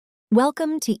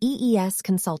Welcome to EES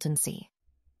Consultancy.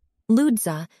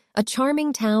 Ludza, a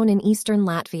charming town in eastern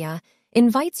Latvia,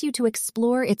 invites you to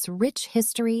explore its rich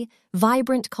history,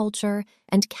 vibrant culture,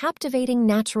 and captivating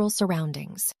natural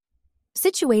surroundings.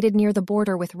 Situated near the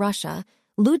border with Russia,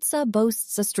 Ludza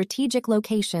boasts a strategic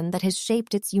location that has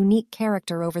shaped its unique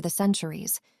character over the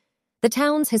centuries. The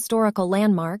town's historical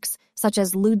landmarks, such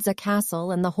as Ludza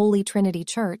Castle and the Holy Trinity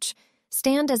Church,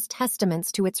 stand as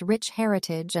testaments to its rich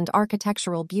heritage and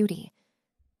architectural beauty.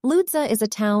 Ludza is a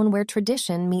town where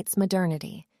tradition meets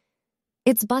modernity.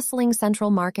 Its bustling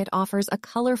central market offers a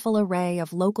colorful array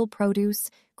of local produce,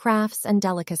 crafts, and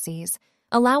delicacies,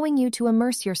 allowing you to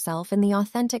immerse yourself in the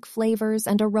authentic flavors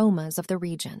and aromas of the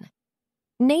region.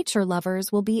 Nature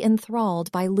lovers will be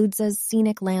enthralled by Ludza's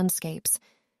scenic landscapes.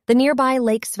 The nearby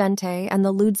Lake Svente and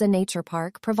the Ludza Nature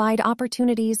Park provide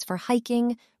opportunities for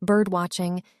hiking,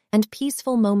 birdwatching, and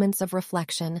peaceful moments of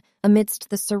reflection amidst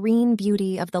the serene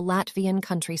beauty of the Latvian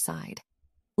countryside.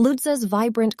 Ludza's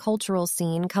vibrant cultural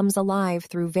scene comes alive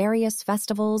through various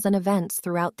festivals and events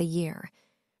throughout the year.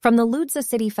 From the Ludza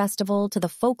City Festival to the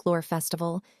Folklore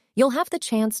Festival, you'll have the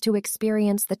chance to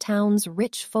experience the town's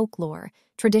rich folklore,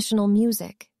 traditional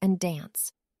music, and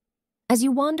dance. As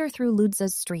you wander through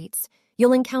Ludza's streets,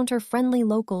 you'll encounter friendly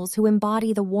locals who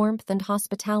embody the warmth and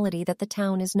hospitality that the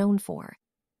town is known for.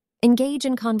 Engage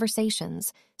in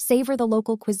conversations, savor the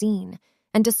local cuisine,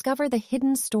 and discover the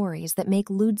hidden stories that make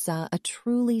Ludza a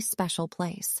truly special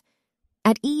place.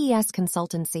 At EES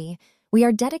Consultancy, we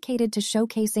are dedicated to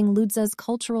showcasing Ludza's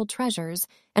cultural treasures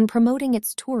and promoting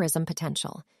its tourism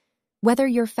potential. Whether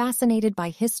you're fascinated by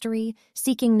history,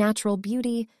 seeking natural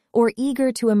beauty, or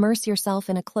eager to immerse yourself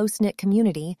in a close-knit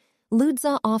community,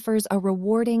 Ludza offers a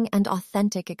rewarding and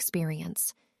authentic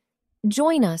experience.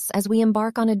 Join us as we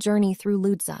embark on a journey through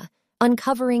Ludza,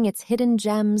 uncovering its hidden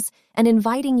gems and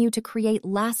inviting you to create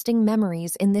lasting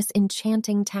memories in this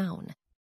enchanting town.